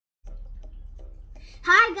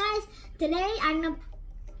Hi guys, today I'm gonna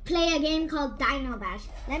play a game called Dino Bash.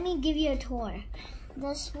 Let me give you a tour.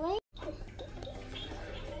 This way.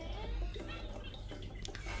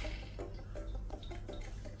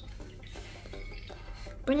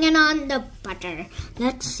 Bringing on the butter.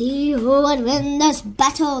 Let's see who would win this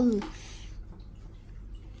battle.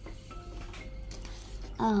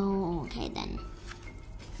 Oh, okay then.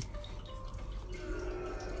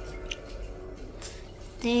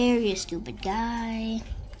 There, you stupid guy.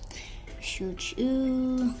 Shoot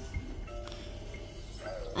you.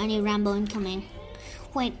 I need Rambo incoming.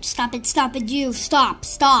 Wait, stop it, you. Stop.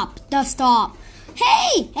 Hey,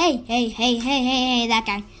 that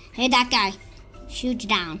guy. Hey, that guy. Shoot you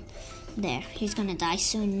down. There, he's gonna die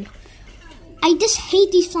soon. I just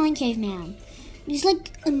hate these flying caveman. He's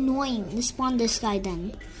like annoying. Let's spawn this guy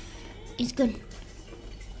then. It's good.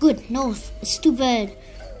 Good, no, stupid.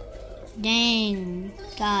 Dang,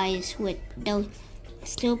 guys with those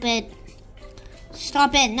stupid.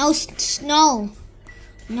 Stop it. No.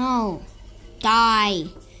 Die,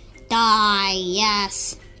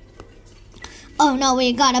 yes. Oh no,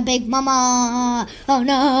 we got a big mama. Oh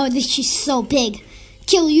no, she's so big.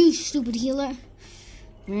 Kill you, stupid healer.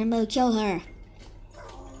 Remember, kill her.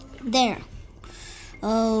 There.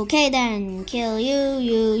 Okay then, kill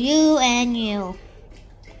you, and you.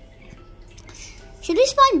 Should we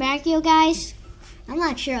spawn back, you guys? I'm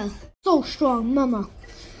not sure. So strong, mama.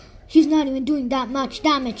 He's not even doing that much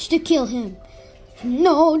damage to kill him.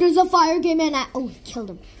 No, there's a fire game and oh, he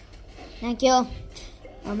killed him. Thank you.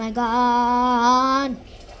 Oh my god.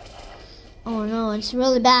 Oh no, it's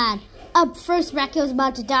really bad. Up first, Racco's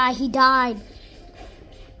about to die. He died.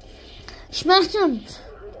 Smash him.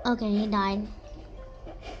 Okay, he died.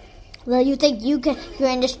 Well, you think you're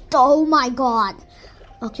in this? Oh my god.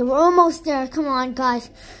 Okay, we're almost there. Come on,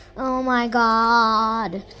 guys. Oh my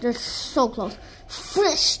god. They're so close.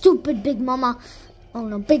 Stupid Big Mama. Oh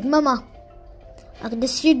no, Big Mama. Okay,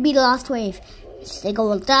 this should be the last wave. Sego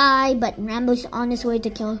will die, but Rambo's on his way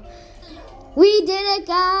to kill. We did it,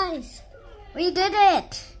 guys. We did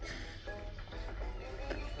it.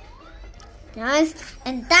 Guys,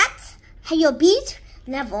 and that's how you beat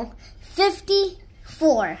level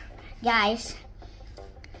 54, guys.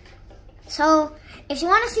 So, if you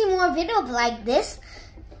want to see more videos like this,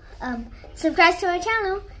 subscribe to our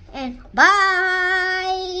channel, and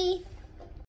bye!